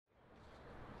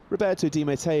Roberto Di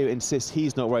Matteo insists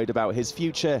he's not worried about his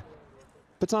future.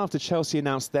 But after Chelsea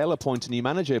announced they'll appoint a new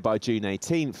manager by June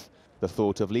 18th, the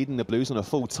thought of leading the Blues on a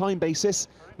full-time basis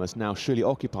must now surely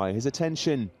occupy his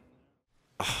attention.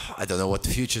 I don't know what the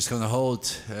future is going to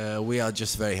hold. We are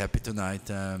just very happy tonight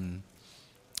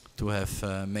to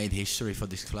have made history for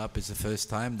this club. It's the first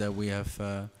time that we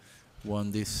have won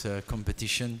this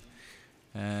competition,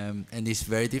 and it's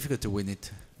very difficult to win it.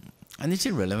 And it's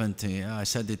irrelevant. I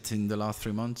said it in the last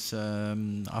 3 months.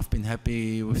 I've been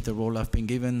happy with the role I've been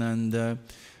given, and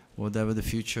whatever the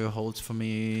future holds for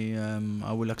me,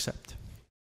 I will accept.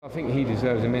 I think he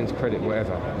deserves immense credit,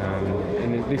 whatever.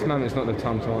 And this moment's not the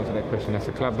time to answer that question. That's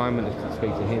a club moment to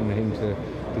speak to him and him to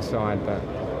decide. But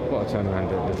what a turnaround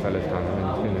the fella's done.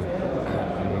 I mean, it's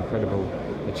been an incredible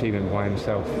achievement by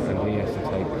himself, and he has to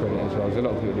take credit as well. There's a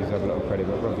lot of people who deserve a lot of credit,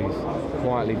 but Robbie's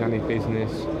quietly done his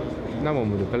business. No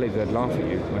one would have believed they'd laugh at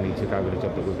you when he took over the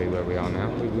job that would be where we are now.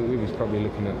 We was probably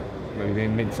looking at maybe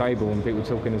being mid-table and people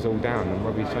talking us all down, and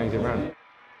Robbie's changed it around.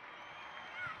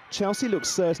 Chelsea looked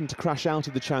certain to crash out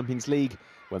of the Champions League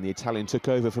when the Italian took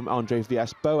over from Andre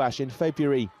Villas-Boas in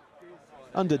February.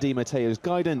 Under Di Matteo's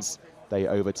guidance, they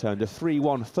overturned a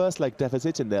 3-1 first-leg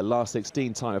deficit in their last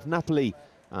 16 tie of Napoli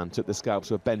and took the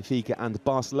scalps of Benfica and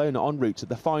Barcelona en route to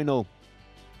the final.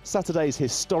 Saturday's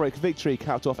historic victory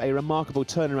capped off a remarkable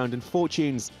turnaround in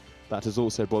fortunes that has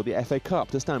also brought the FA Cup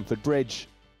to Stamford Bridge.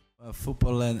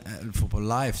 Football and football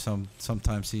life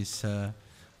sometimes is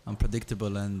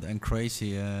unpredictable and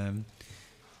crazy.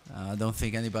 I don't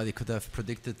think anybody could have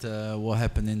predicted what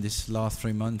happened in this last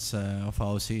 3 months of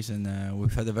our season.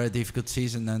 We've had a very difficult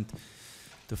season, and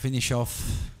to finish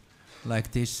off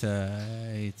like this,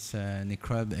 it's an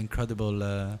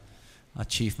incredible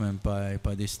achievement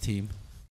by this team.